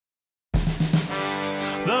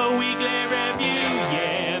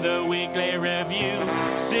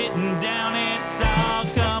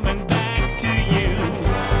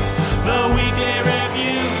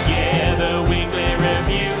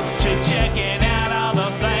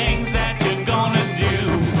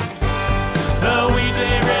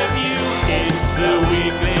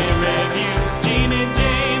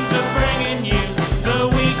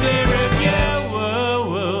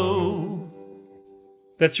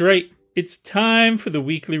That's right. It's time for the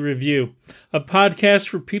Weekly Review, a podcast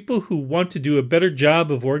for people who want to do a better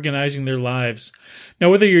job of organizing their lives.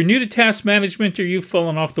 Now, whether you're new to task management or you've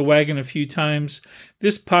fallen off the wagon a few times,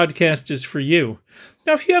 this podcast is for you.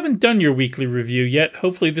 Now, if you haven't done your weekly review yet,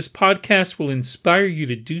 hopefully this podcast will inspire you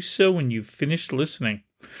to do so when you've finished listening.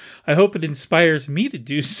 I hope it inspires me to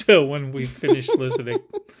do so when we've finished listening.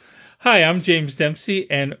 Hi, I'm James Dempsey,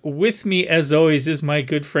 and with me, as always, is my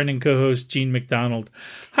good friend and co-host, Gene McDonald.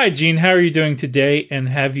 Hi, Gene. How are you doing today, and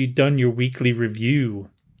have you done your weekly review?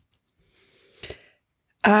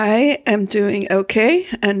 I am doing okay,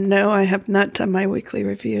 and no, I have not done my weekly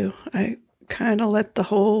review. I kind of let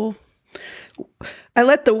the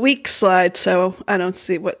week slide, so I don't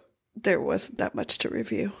see what there wasn't that much to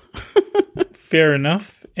review. Fair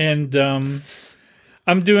enough, and I'm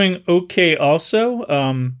doing okay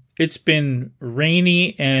also. It's been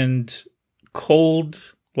rainy and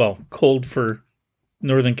cold, well, cold for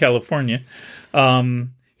Northern California,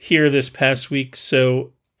 here this past week.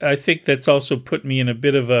 So I think that's also put me in a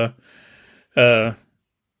bit of a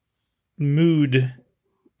mood,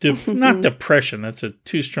 not depression, that's a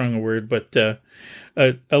too strong a word, but a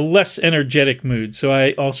less energetic mood. So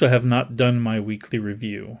I also have not done my weekly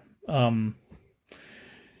review.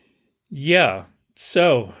 Yeah,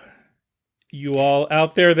 so you all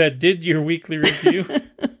out there that did your weekly review,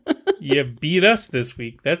 you beat us this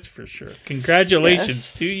week, that's for sure.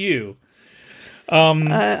 Congratulations to you.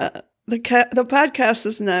 The podcast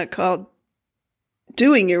is not called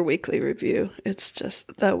Doing Your Weekly Review. It's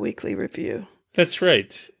just the weekly review. That's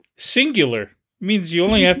right. Singular means you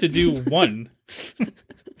only have to do one.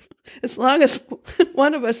 As long as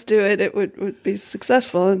one of us do it, it would be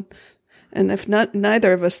successful. And if not,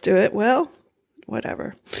 neither of us do it, well,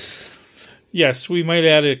 whatever. Yes, we might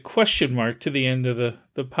add a question mark to the end of the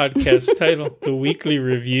podcast title, the weekly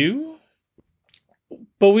review.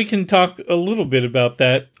 But we can talk a little bit about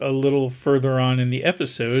that a little further on in the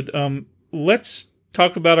episode. Let's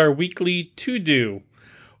talk about our weekly to-do.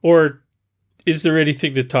 Or is there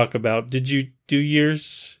anything to talk about? Did you do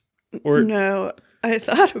yours? Or no, I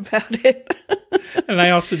thought about it. And I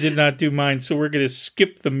also did not do mine, so we're going to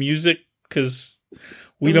skip the music because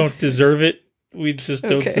we don't deserve it. We just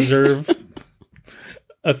don't deserve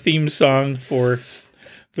a theme song for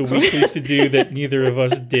the weekly to-do that neither of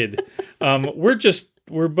us did.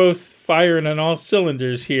 We're both firing on all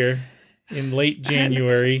cylinders here in late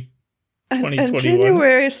January 2021. And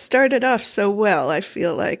January started off so well, I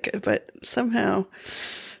feel like, but somehow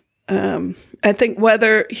I think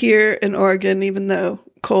weather here in Oregon, even though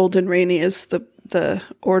cold and rainy is the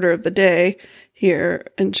order of the day here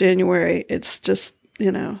in January, it's just,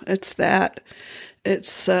 it's that.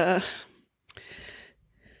 It's,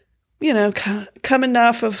 coming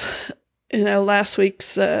off of, last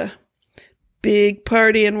week's big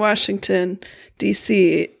party in Washington,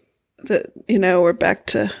 D.C., that,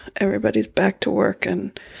 everybody's back to work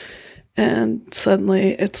and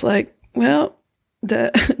suddenly it's like, well,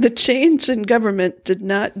 the change in government did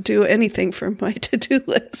not do anything for my to-do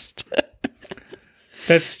list.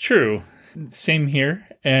 That's true. Same here.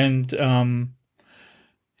 And,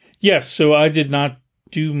 yes, so I did not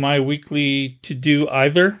do my weekly to-do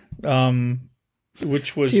either,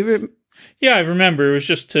 which was... I remember. It was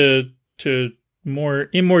just to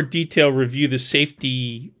in more detail review the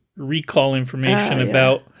safety recall information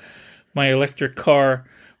about my electric car.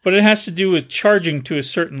 But it has to do with charging to a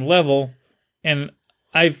certain level, and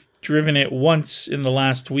I've driven it once in the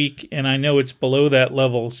last week, and I know it's below that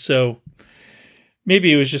level, so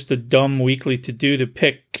maybe it was just a dumb weekly to-do to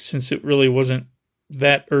pick, since it really wasn't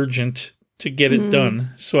that urgent to get it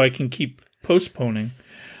done, so I can keep postponing.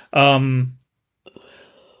 Well,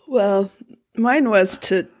 mine was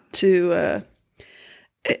to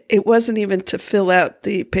it wasn't even to fill out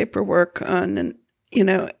the paperwork on an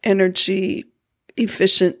energy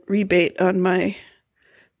efficient rebate on my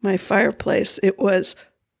fireplace. It was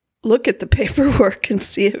look at the paperwork and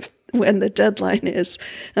see when the deadline is.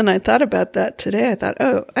 And I thought about that today. I thought,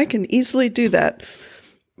 I can easily do that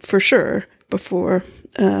for sure before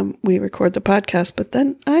we record the podcast. But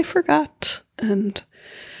then I forgot, and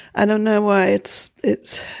I don't know why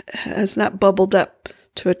it has not bubbled up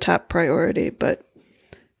to a top priority. But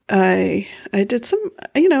I did some,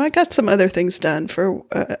 I got some other things done for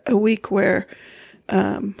a week where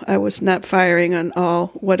I was not firing on all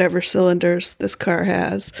whatever cylinders this car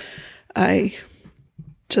has.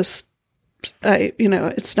 It's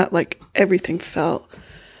not like everything fell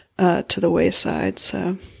to the wayside.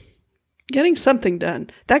 So getting something done.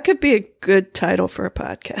 That could be a good title for a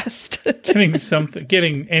podcast.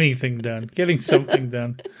 Getting anything done. Getting something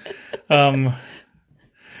done.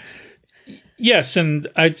 Yes, and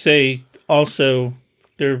I'd say also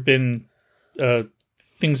there have been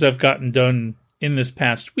things I've gotten done in this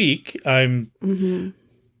past week. I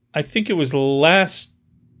think it was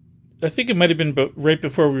I think it might have been right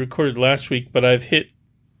before we recorded last week, but I've hit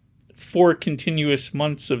 4 continuous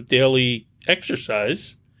months of daily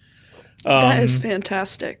exercise. That is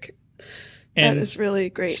fantastic. That is really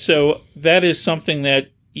great. So that is something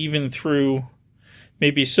that even through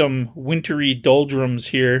maybe some wintry doldrums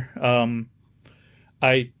here,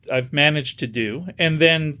 I've managed to do. And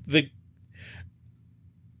then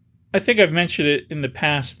I think I've mentioned it in the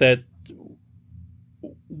past that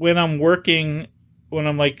when I'm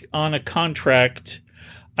like on a contract,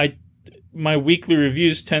 my weekly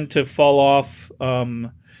reviews tend to fall off.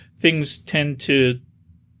 Things tend to,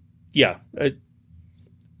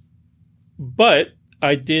 but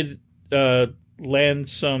I did land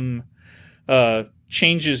some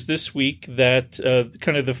changes this week that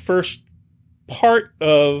kind of the first part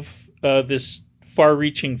of this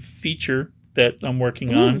far-reaching feature that I'm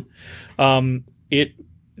working on. It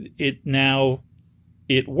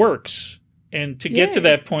works. And to get to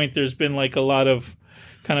that point, there's been like a lot of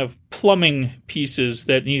kind of plumbing pieces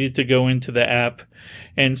that needed to go into the app.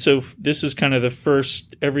 And so this is kind of the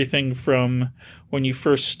first, everything from when you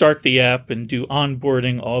first start the app and do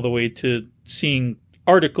onboarding all the way to seeing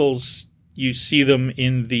articles, you see them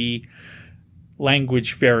in the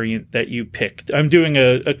language variant that you picked. I'm doing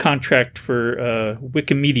a contract for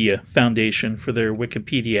Wikimedia Foundation for their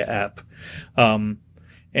Wikipedia app. And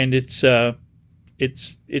it's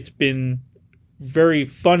been very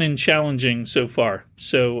fun and challenging so far.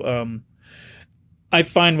 So I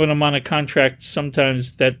find when I'm on a contract,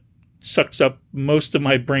 sometimes that sucks up most of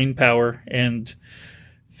my brain power, and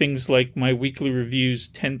things like my weekly reviews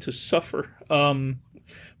tend to suffer.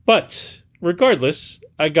 But regardless,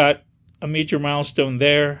 I got a major milestone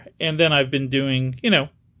there, and then I've been doing,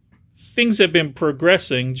 things have been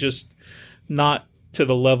progressing, just not to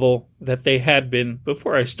the level that they had been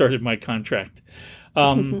before I started my contract.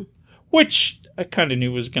 Which I kind of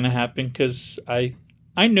knew was going to happen because I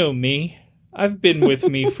know me. I've been with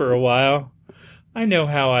me for a while. I know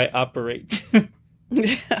how I operate.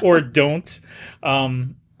 Or don't.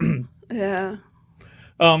 Yeah.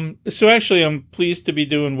 So actually, I'm pleased to be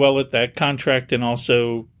doing well at that contract and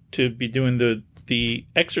also to be doing the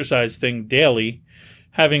exercise thing daily.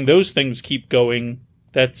 Having those things keep going,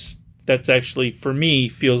 that's actually, for me,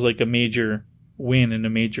 feels like a major win and a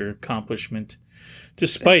major accomplishment.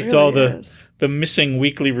 Despite really all the missing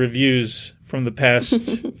weekly reviews from the past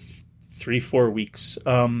 3-4 weeks.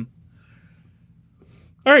 All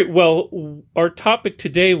right, well, our topic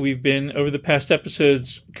today, we've been, over the past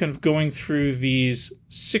episodes, kind of going through these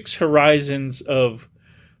 6 horizons of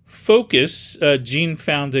focus. Gene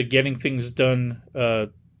found a Getting Things Done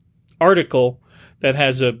article that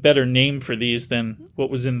has a better name for these than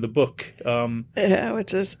what was in the book.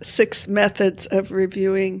 Which is 6 methods of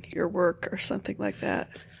reviewing your work or something like that.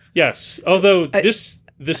 Yes, although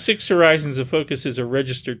the 6 horizons of focus is a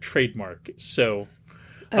registered trademark, so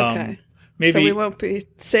okay. Maybe, so we won't be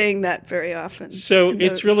saying that very often. So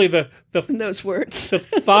it's really those words. The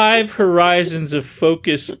 5 horizons of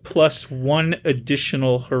focus plus 1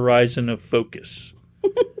 additional horizon of focus,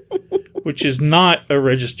 which is not a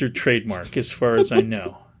registered trademark as far as I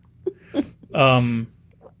know.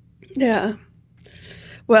 Yeah.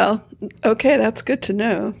 Well, okay, that's good to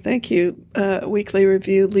know. Thank you, Weekly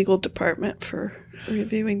Review Legal Department, for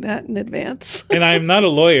reviewing that in advance. And I am not a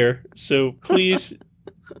lawyer, so please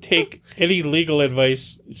take any legal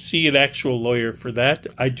advice, see an actual lawyer for that.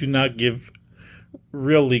 I do not give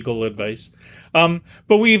real legal advice.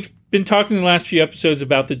 But we've been talking in the last few episodes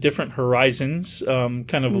about the different horizons.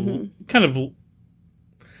 Kind of.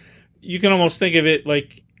 You can almost think of it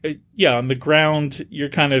like, on the ground, you're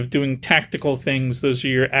kind of doing tactical things. Those are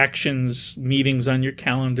your actions, meetings on your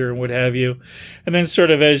calendar, and what have you. And then sort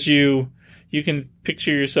of as you can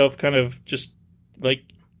picture yourself kind of just like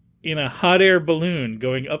in a hot air balloon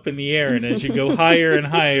going up in the air. And as you go higher and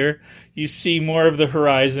higher, you see more of the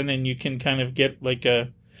horizon, and you can kind of get like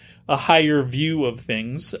a higher view of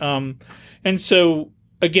things. And so,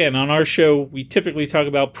 again, on our show, we typically talk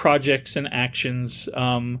about projects and actions.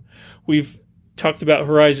 We've talked about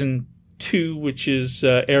Horizon 2, which is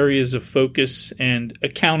areas of focus and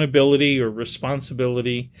accountability or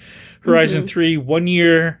responsibility. Horizon 3,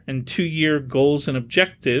 1-year and 2-year goals and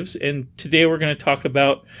objectives. And today we're going to talk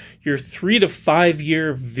about your 3 to 5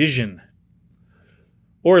 year vision,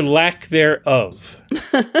 or lack thereof.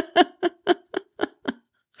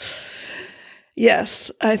 Yes,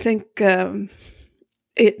 I think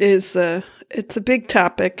it's a big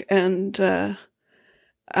topic, and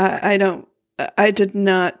I don't I did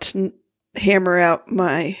not hammer out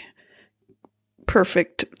my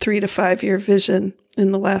perfect 3 to 5 year vision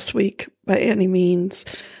in the last week by any means.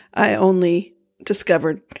 I only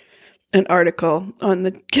discovered an article on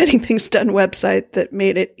the Getting Things Done website that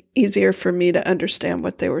made it easier for me to understand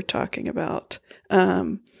what they were talking about.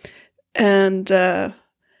 But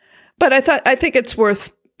I think it's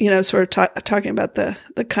worth, sort of talking about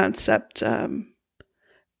the concept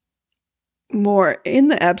more in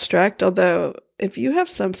the abstract, although if you have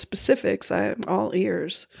some specifics, I'm all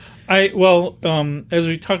ears. As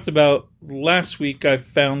we talked about last week, I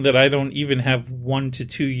found that I don't even have 1 to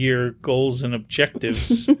 2 year goals and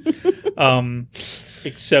objectives.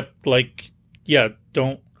 Except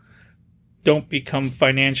don't become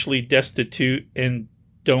financially destitute and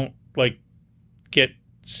don't get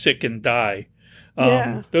sick and die.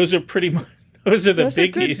 Those are pretty much, those are the biggies. Are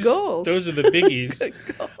good goals. Those are the biggies.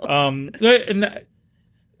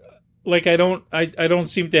 I don't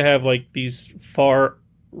seem to have these far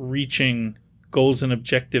reaching goals and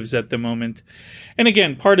objectives at the moment. And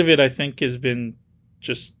again, part of it I think has been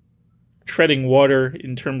just treading water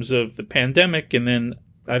in terms of the pandemic, and then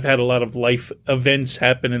I've had a lot of life events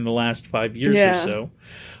happen in the last 5 years or so.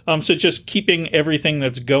 So just keeping everything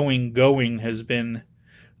that's going has been,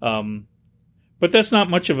 but that's not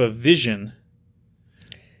much of a vision.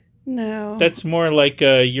 No. That's more like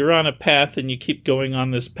you're on a path and you keep going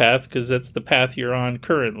on this path because that's the path you're on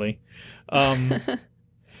currently. And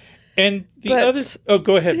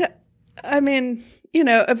go ahead. Yeah, I mean,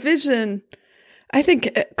 a vision, I think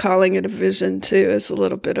calling it a vision too is a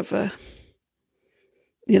little bit of a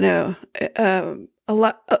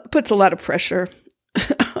puts a lot of pressure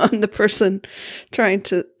on the person trying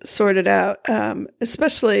to sort it out,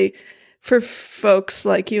 especially for folks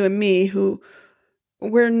like you and me who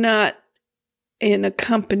we're not in a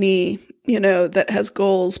company, that has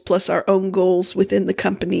goals plus our own goals within the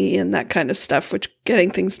company and that kind of stuff, which Getting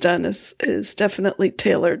Things Done is definitely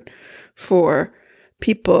tailored for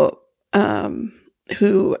people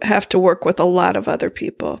who have to work with a lot of other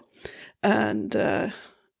people. And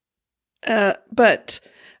but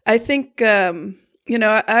I think,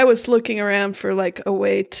 I was looking around for a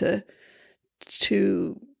way to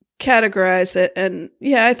categorize it. And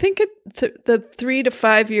I think the 3 to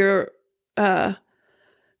 5 year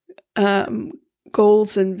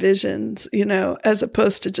goals and visions, as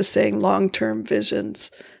opposed to just saying long-term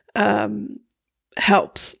visions,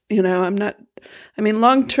 helps.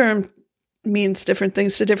 Long-term means different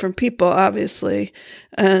things to different people, obviously.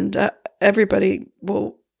 And everybody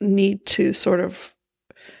will need to sort of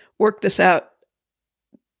work this out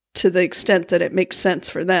to the extent that it makes sense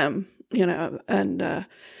for them, and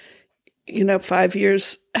 5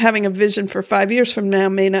 years, having a vision for 5 years from now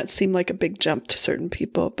may not seem like a big jump to certain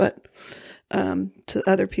people, but to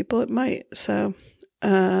other people it might. So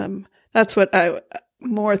that's what I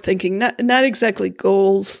more thinking, not exactly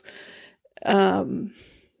goals in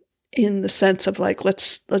the sense of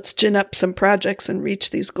let's gin up some projects and reach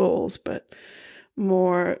these goals, but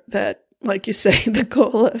more that, like you say, the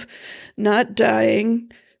goal of not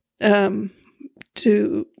dying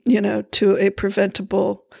to a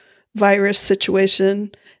preventable virus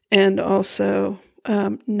situation, and also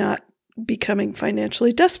not becoming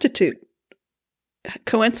financially destitute.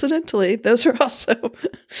 Coincidentally, those are also,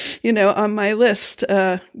 on my list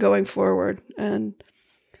going forward. And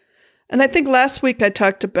I think last week I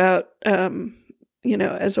talked about,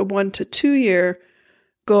 as a 1 to 2 year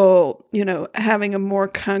goal, having a more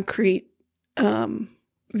concrete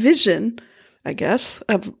vision, I guess,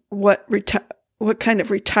 of what kind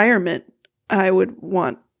of retirement I would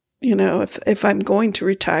want, if I'm going to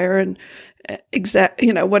retire, and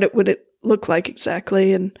what would it look like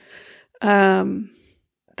exactly. And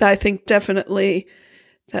I think definitely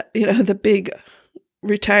that, the big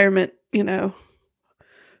retirement,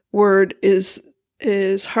 word is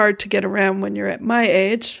hard to get around when you're at my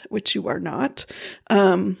age, which you are not.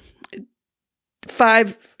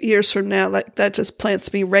 5 years from now, that just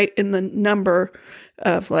plants me right in the number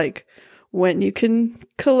of when you can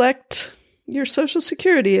collect your Social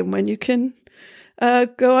Security, and when you can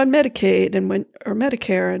go on Medicaid or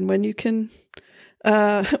Medicare, and when you can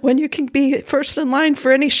be first in line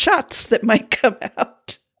for any shots that might come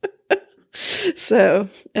out. So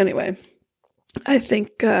anyway, I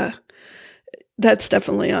think that's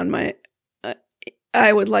definitely on my.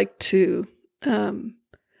 I would like to,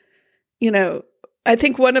 I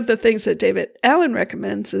think one of the things that David Allen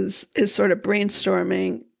recommends is sort of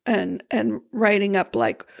brainstorming and writing up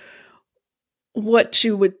what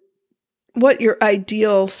your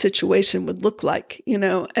ideal situation would look like,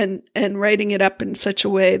 and writing it up in such a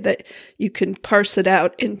way that you can parse it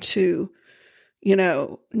out into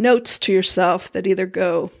notes to yourself that either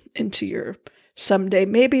go into your someday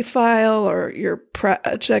maybe file or your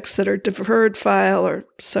projects that are deferred file or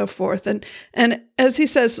so forth. And as he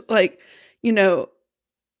says,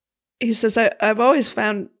 he says, I've always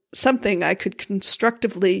found something I could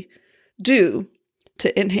constructively do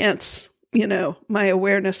to enhance, my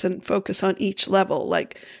awareness and focus on each level.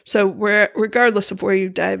 So regardless of where you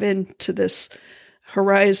dive into this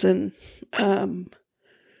horizon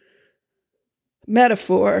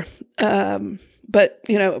metaphor, but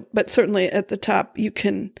certainly at the top, you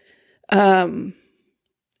can,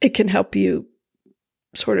 it can help you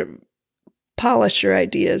sort of polish your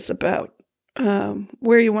ideas about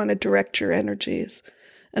where you want to direct your energies.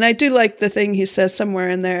 And I do like the thing he says somewhere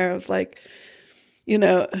in there of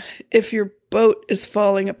if your boat is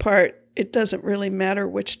falling apart, it doesn't really matter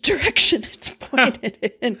which direction it's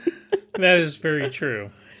pointed in. That is very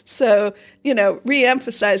true. So,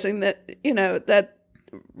 re-emphasizing that, that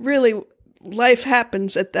really life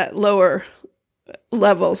happens at that lower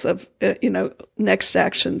levels of, next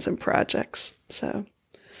actions and projects. So,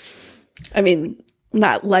 I mean,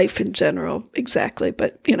 not life in general exactly,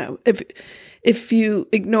 but, if you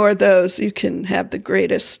ignore those, you can have the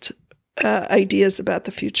greatest ideas about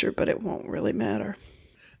the future, but it won't really matter.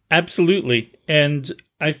 Absolutely. And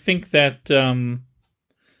I think that, that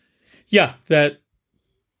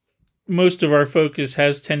most of our focus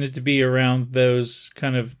has tended to be around those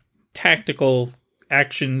kind of tactical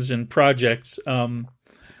actions and projects. The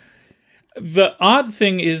odd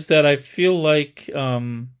thing is that I feel like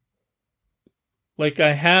I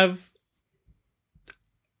have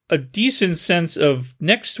a decent sense of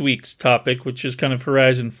next week's topic, which is kind of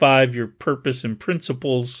Horizon 5, your purpose and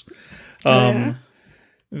principles. That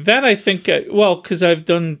I think, because I've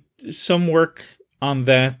done some work on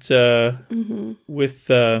that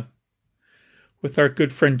with our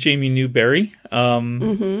good friend Jamie Newberry.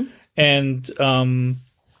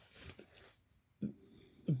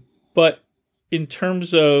 But in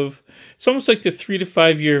terms of, it's almost like the 3 to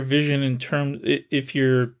 5 year vision in terms, if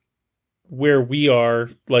you're where we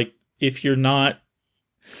are, like if you're not,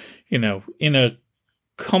 in a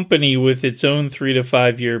company with its own 3 to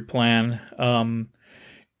 5 year plan,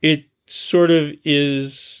 it sort of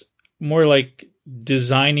is more like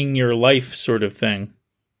designing your life sort of thing.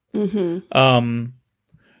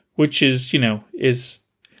 Which is, is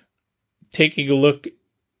taking a look,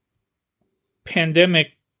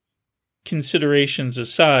 pandemic considerations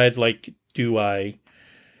aside, like, do I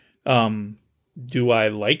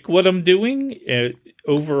like what I'm doing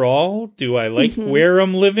overall? Do I like where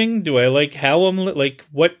I'm living? Do I like how I'm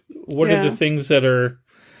what are the things that are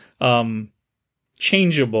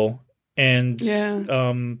changeable? And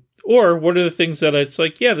or what are the things that it's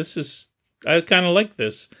like, I kind of like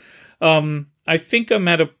this. I think I'm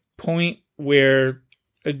at a point where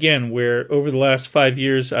over the last 5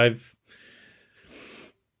 years I've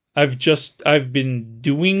been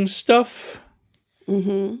doing stuff,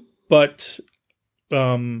 but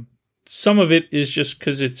some of it is just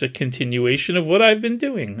because it's a continuation of what I've been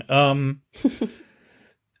doing.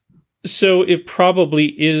 So it probably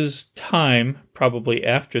is time, probably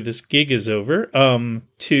after this gig is over,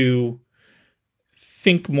 to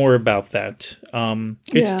think more about that.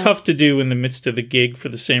 It's tough to do in the midst of the gig for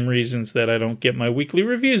the same reasons that I don't get my weekly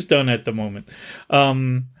reviews done at the moment.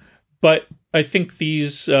 But I think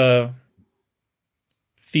these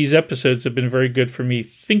episodes have been very good for me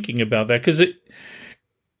thinking about that, because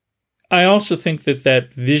I also think that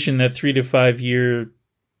vision, that 3 to 5 year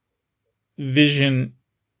vision,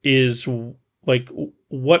 is like,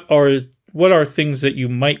 what are things that you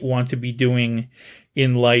might want to be doing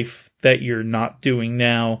in life that you're not doing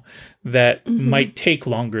now that might take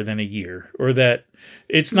longer than a year, or that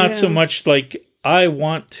it's not so much like I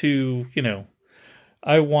want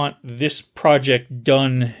this project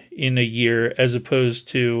done in a year, as opposed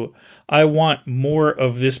to I want more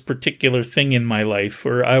of this particular thing in my life,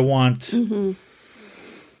 or I want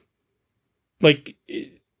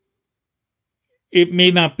it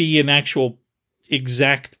may not be an actual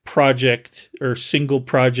exact project or single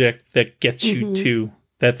project that gets you to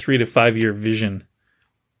that 3 to 5 year vision.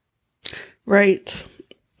 Right.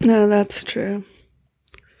 No, that's true.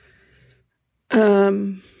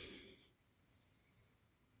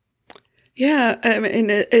 Yeah, I mean,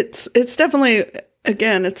 it's definitely,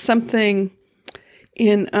 again, it's something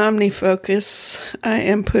in OmniFocus I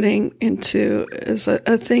am putting into as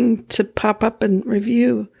a thing to pop up and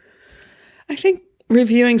review. I think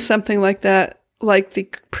reviewing something like that, like the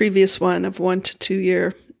previous one of 1 to 2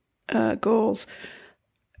 year goals,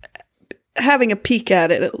 having a peek at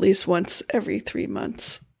it at least once every 3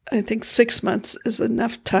 months I think 6 months is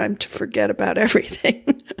enough time to forget about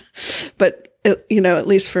everything. But, at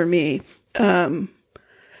least for me,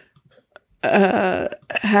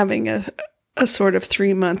 having a sort of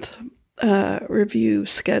 3-month review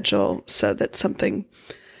schedule so that something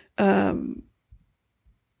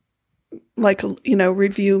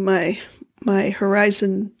review my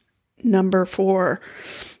Horizon number 4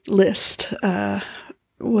 list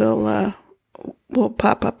will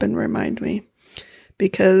pop up and remind me,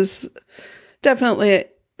 because definitely.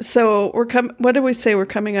 So what do we say? We're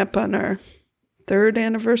coming up on our 3rd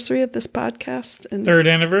anniversary of this podcast. And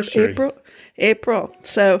 3rd anniversary. April.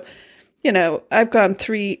 So, I've gone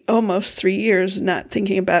almost 3 years not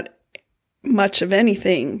thinking about much of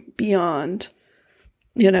anything beyond,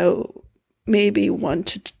 maybe 1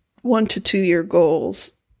 to 2 year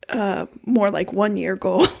goals, more like 1 year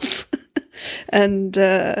goals. And,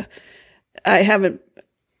 to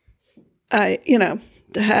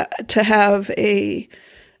have a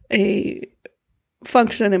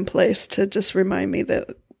function in place to just remind me that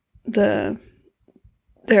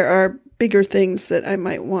there are bigger things that I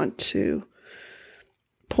might want to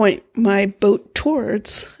point my boat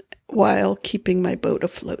towards while keeping my boat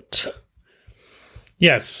afloat.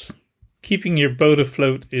 Yes. Keeping your boat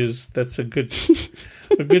afloat that's a good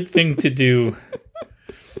thing to do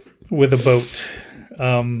with a boat.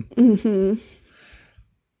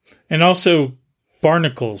 And also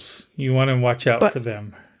barnacles. You want to watch out for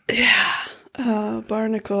them. Yeah.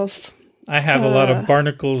 Barnacles. I have a lot of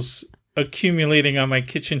barnacles accumulating on my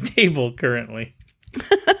kitchen table currently.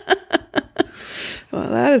 Well,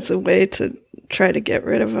 that is a way to try to get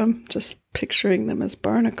rid of them, just picturing them as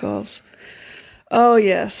barnacles. Oh,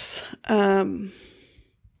 yes.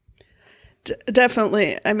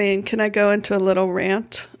 Definitely. I mean, can I go into a little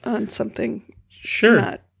rant on something?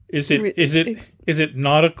 Sure. Is it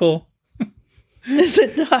nautical? Is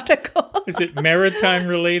it nautical? Is it maritime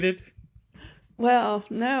related? Well,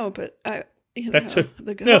 no, but the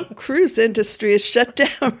whole cruise industry is shut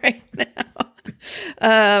down right now.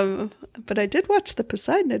 But I did watch the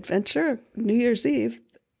Poseidon Adventure New Year's Eve.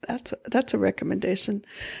 That's a recommendation.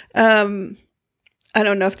 I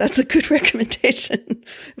don't know if that's a good recommendation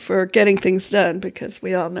for getting things done, because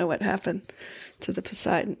we all know what happened to the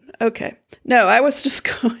Poseidon. Okay. No, I was just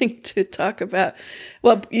going to talk about,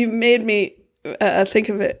 well, you made me think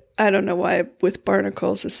of it, I don't know why, with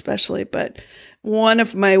barnacles especially, but one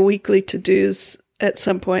of my weekly to-dos at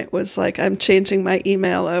some point was like, I'm changing my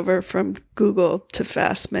email over from Google to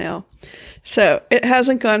Fastmail. So it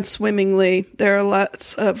hasn't gone swimmingly. There are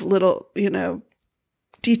lots of little,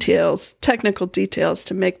 details, technical details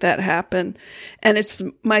to make that happen. And it's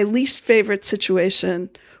my least favorite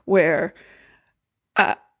situation where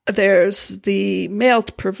there's the mail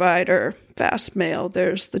provider, Fastmail,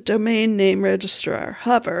 there's the domain name registrar,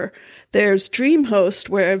 Hover, there's DreamHost,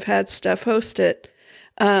 where I've had stuff hosted,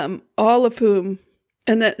 all of whom,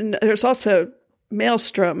 and then there's also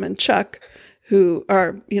Maelstrom and Chuck, who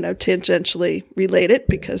are, tangentially related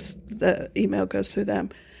because the email goes through them.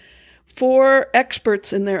 4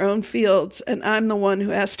 experts in their own fields, and I'm the one who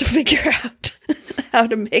has to figure out how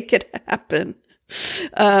to make it happen,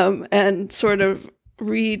 and sort of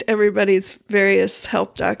read everybody's various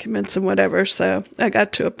help documents and whatever. So I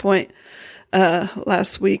got to a point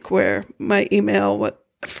last week where my email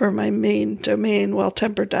for my main domain,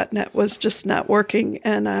 welltempered.net, was just not working,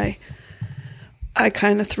 and I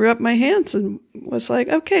kind of threw up my hands and was like,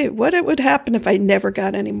 okay, what would happen if I never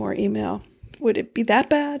got any more email? Would it be that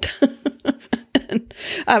bad? And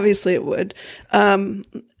obviously it would.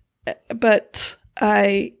 But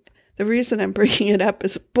the reason I'm bringing it up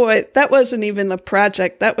is, boy, that wasn't even a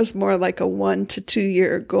project. That was more like a 1 to 2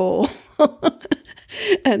 year goal.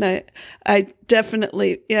 And I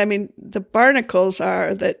definitely, the barnacles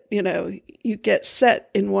are that, you get set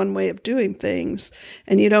in one way of doing things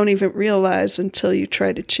and you don't even realize until you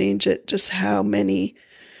try to change it just how many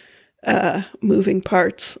moving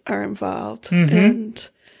parts are involved. Mm-hmm. And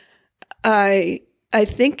I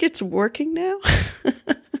think it's working now.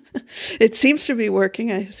 It seems to be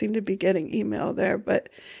working. I seem to be getting email there, but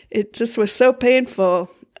it just was so painful.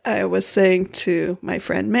 I was saying to my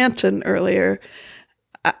friend Manton earlier,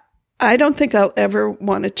 I don't think I'll ever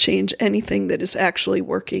want to change anything that is actually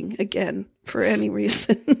working again for any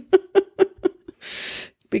reason.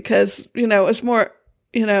 Because, it was more,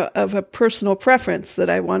 of a personal preference that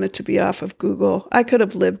I wanted to be off of Google. I could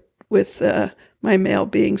have lived with my mail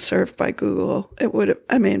being served by Google. It would have,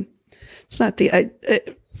 it's not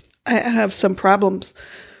I have some problems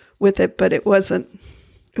with it, but it wasn't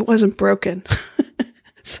broken.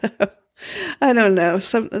 So I don't know.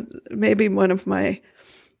 Maybe one of my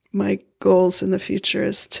my goals in the future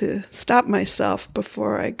is to stop myself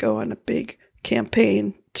before I go on a big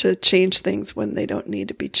campaign to change things when they don't need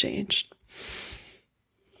to be changed.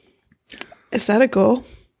 Is that a goal?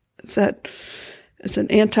 Is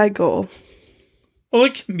an anti-goal? Well,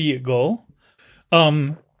 it can be a goal.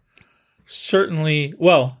 Certainly,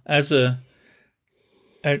 well, as a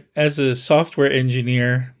software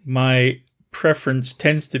engineer, my preference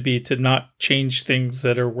tends to be to not change things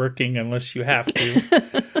that are working unless you have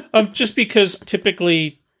to. Just because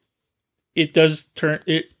typically it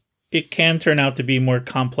can turn out to be more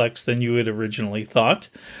complex than you had originally thought.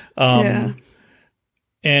 Yeah.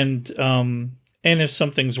 And if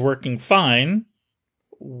something's working fine,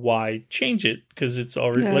 why change it? Because it's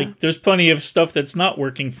already there's plenty of stuff that's not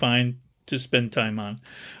working fine to spend time on.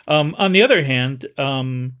 On the other hand,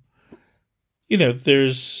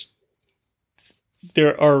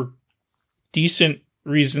 there are decent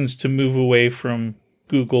reasons to move away from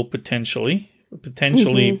Google potentially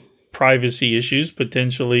privacy issues,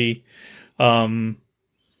 potentially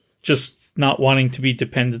just not wanting to be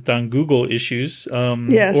dependent on Google issues,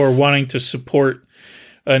 or wanting to support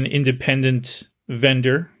an independent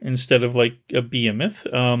vendor instead of like a behemoth.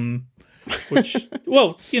 Which,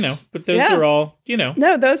 well, but those are all,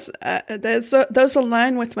 No, those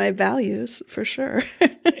align with my values for sure.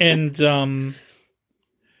 and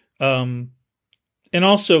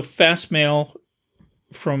also Fastmail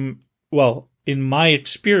in my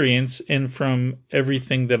experience and from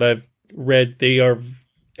everything that I've read, they are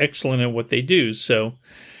excellent at what they do. So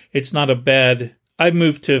it's not a bad. I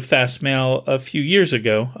moved to Fastmail a few years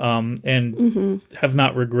ago, and have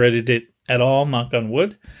not regretted it at all. Knock on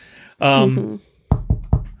wood. And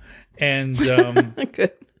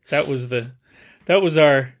Good. that was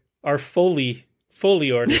our Foley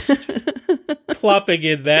artist plopping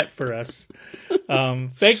in that for us.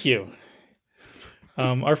 Thank you.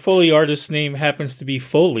 Our Foley artist's name happens to be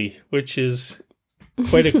Foley, which is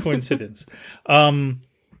quite a coincidence.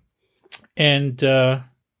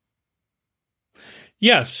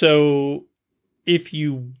 So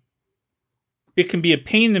it can be a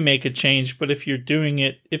pain to make a change, but if you're doing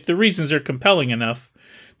it, if the reasons are compelling enough,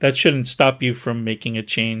 that shouldn't stop you from making a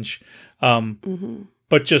change.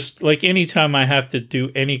 But just like anytime I have to do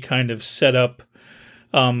any kind of setup,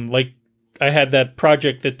 like I had that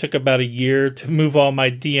project that took about a year to move all my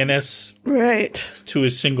DNS to a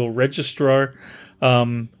single registrar,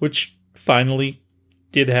 which finally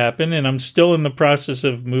did happen. And I'm still in the process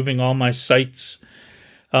of moving all my sites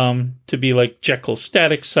to be like Jekyll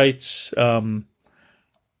static sites. I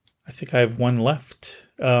think I have one left.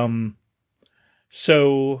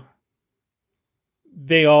 So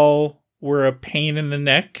they all were a pain in the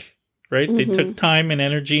neck, right? They took time and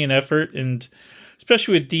energy and effort, and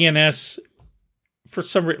especially with DNS, for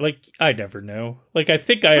some reason, like I never know. Like I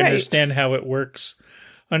think I understand how it works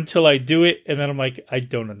until I do it, and then I'm like, I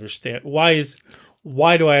don't understand. Why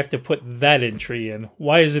do I have to put that entry in?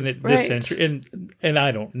 Why isn't it this entry? And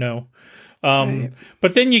I don't know.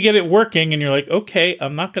 But then you get it working and you're like, okay,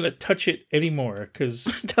 I'm not going to touch it anymore.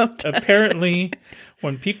 Because apparently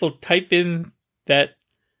when people type in that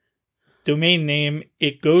domain name,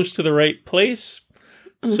 it goes to the right place.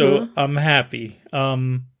 So I'm happy.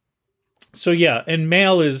 So yeah, and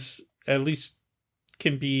mail is at least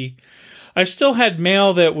can be... I still had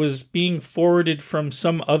mail that was being forwarded from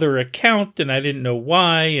some other account, and I didn't know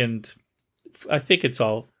why, and I think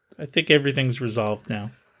everything's resolved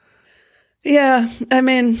now. Yeah, I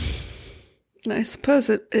mean, I suppose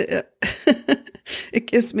it it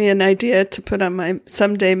gives me an idea to put on my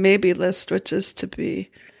someday maybe list, which is to be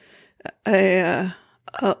a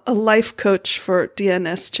life coach for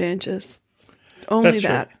DNS changes. Only That's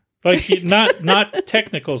that. Right. Like not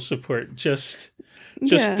technical support, just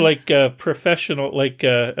like professional, like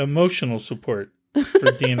emotional support for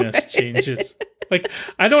DNS changes. Like,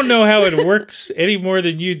 I don't know how it works any more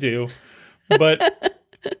than you do, but...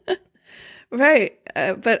 Right.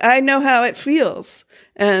 But I know how it feels.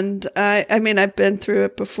 And I mean, I've been through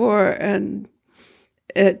it before, and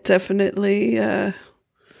it definitely,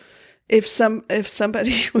 if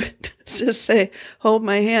somebody would just say, hold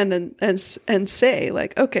my hand and say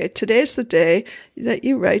like, okay, today's the day that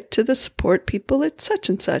you write to the support people at such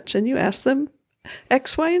and such, and you ask them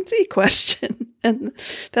X, Y, and Z question, and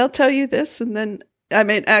they'll tell you this. And then, I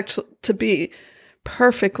mean, actually, to be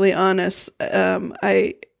perfectly honest,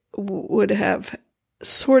 I would have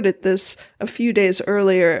sorted this a few days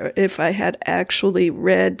earlier if I had actually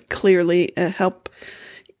read clearly a help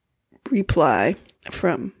reply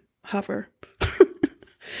from Hover.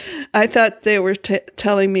 I thought they were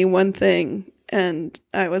telling me one thing, And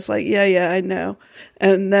I was like, yeah, I know.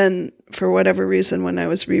 And then for whatever reason, when I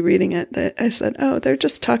was rereading it, I said, oh, they're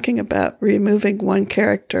just talking about removing one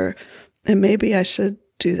character, and maybe I should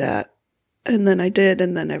do that. And then I did,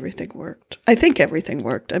 and then everything worked. I think everything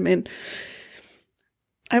worked. I mean,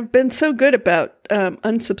 I've been so good about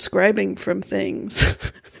unsubscribing from things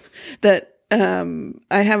that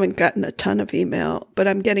I haven't gotten a ton of email, but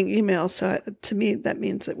I'm getting email. So to me, that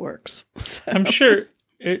means it works. So. I'm sure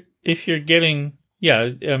if you're getting,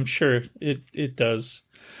 I'm sure it does.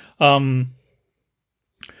 Something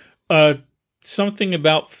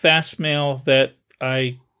about Fastmail that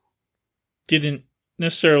I didn't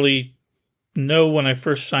necessarily know when I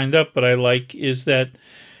first signed up, but I like, is that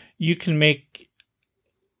you can make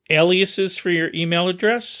aliases for your email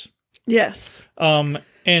address. Yes.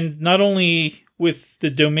 And not only with the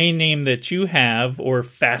domain name that you have, or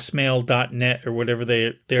fastmail.net or whatever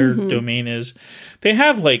their domain is, they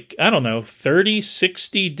have 30,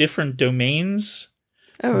 60 different domains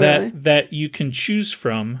that you can choose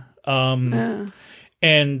from. And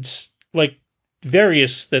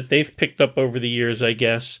various that they've picked up over the years, I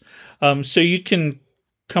guess. So you can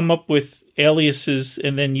come up with aliases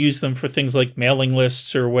and then use them for things like mailing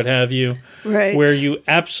lists or what have you, right? Where you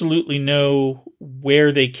absolutely know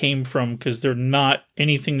where they came from because they're not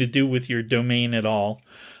anything to do with your domain at all.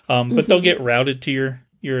 But they'll get routed to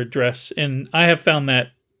your address, and I have found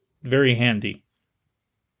that very handy.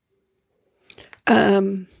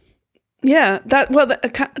 Yeah,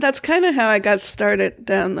 that's kind of how I got started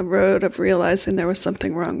down the road of realizing there was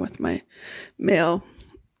something wrong with my mail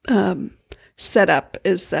setup,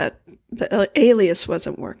 is that the alias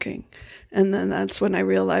wasn't working. And then that's when I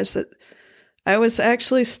realized that I was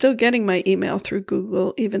actually still getting my email through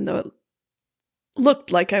Google, even though it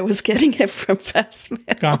looked like I was getting it from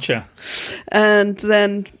Fastmail. Gotcha. And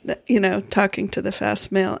then, talking to the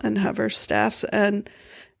Fastmail and Hover staffs and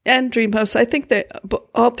DreamHost, I think that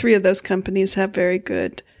all three of those companies have very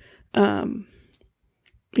good,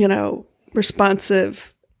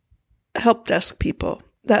 responsive help desk people,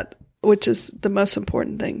 which is the most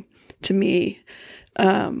important thing to me.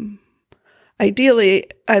 Ideally,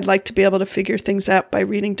 I'd like to be able to figure things out by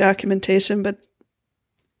reading documentation, but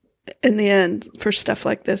in the end, for stuff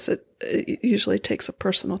like this, it usually takes a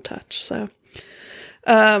personal touch. So,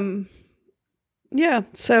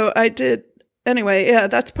 so I did. Anyway,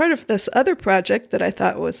 that's part of this other project that I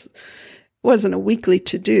thought wasn't a weekly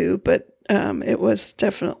to-do, but it was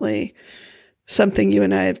definitely something you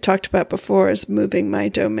and I have talked about before, is moving my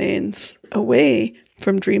domains away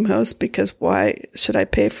from DreamHost, because why should I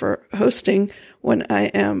pay for hosting when I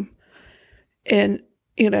am a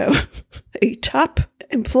top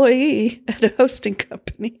employee at a hosting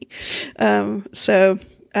company? So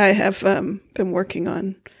I have been working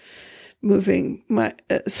on moving my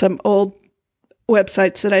some old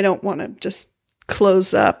websites that I don't want to just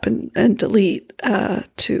close up and delete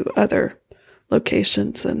to other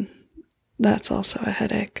locations, and that's also a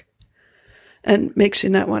headache and makes you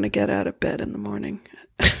not want to get out of bed in the morning.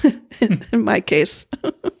 in my case.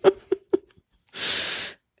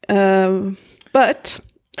 But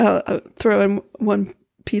I'll throw in one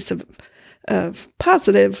piece of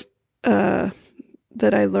positive that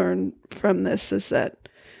I learned from this, is that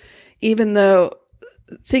even though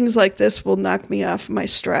things like this will knock me off my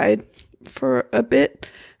stride for a bit,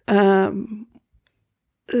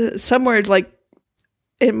 somewhere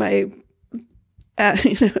in my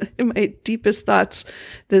in my deepest thoughts,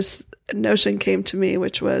 this notion came to me,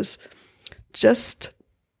 which was just,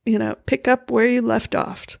 pick up where you left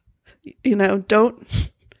off. Don't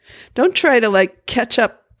try to catch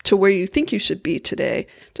up to where you think you should be today.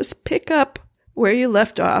 Just pick up where you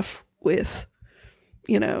left off with,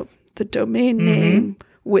 the domain name,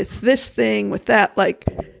 with this thing, with that.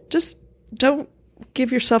 Just don't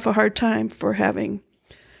give yourself a hard time for having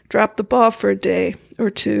dropped the ball for a day or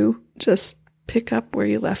two. Just pick up where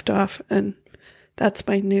you left off. And that's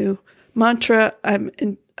my new mantra.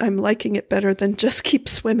 I'm liking it better than just keep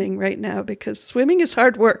swimming right now, because swimming is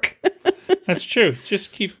hard work. That's true.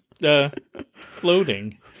 Just keep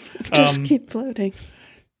floating. Just keep floating.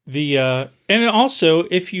 And also,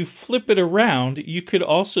 if you flip it around, you could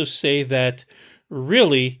also say that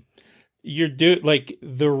really you're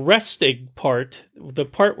the resting part, the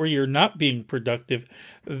part where you're not being productive.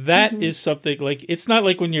 That is something it's not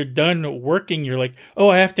like when you're done working, you're like, oh,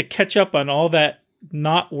 I have to catch up on all that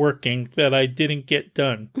not working that I didn't get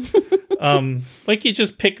done. You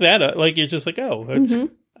just pick that up. You're just like, oh,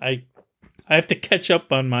 I have to catch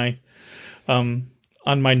up on my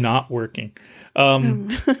not working.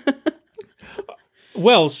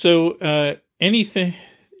 Well, so anytime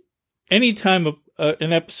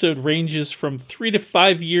an episode ranges from 3 to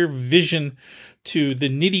 5 year vision to the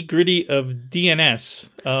nitty gritty of DNS.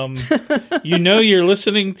 You know you're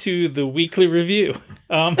listening to the weekly review.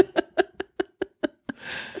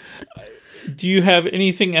 Do you have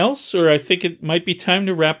anything else, or I think it might be time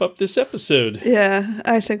to wrap up this episode? Yeah,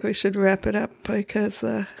 I think we should wrap it up because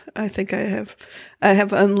I think I have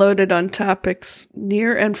unloaded on topics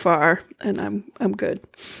near and far, and I'm good.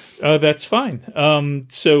 That's fine.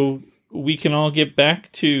 So we can all get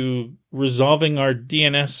back to resolving our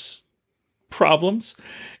DNS problems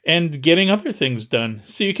and getting other things done.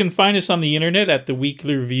 So you can find us on the internet at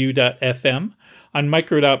theweeklyreview.fm, on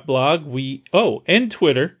micro.blog, and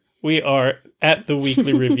Twitter. We are at The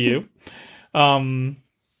Weekly Review. And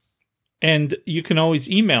you can always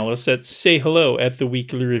email us at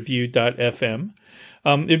sayhello@theweeklyreview.fm.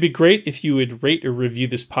 It'd be great if you would rate or review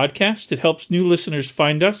this podcast. It helps new listeners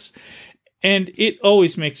find us, and it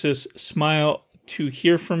always makes us smile to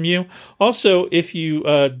hear from you. Also, if you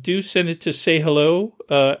do send it to sayhello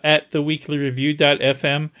at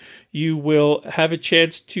theweeklyreview.fm, you will have a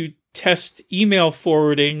chance to test email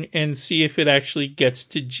forwarding and see if it actually gets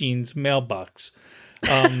to Gene's mailbox.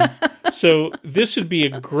 So this would be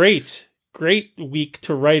a great week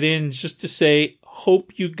to write in just to say,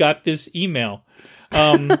 hope you got this email,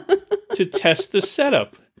 to test the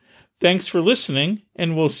setup. Thanks for listening,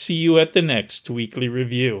 and we'll see you at the next weekly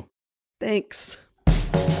review. Thanks.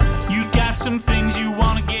 You got some things you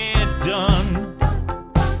want to get done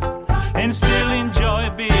and still enjoy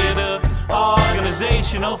a bit of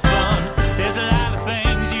organizational fun. There's a lot of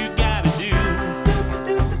things you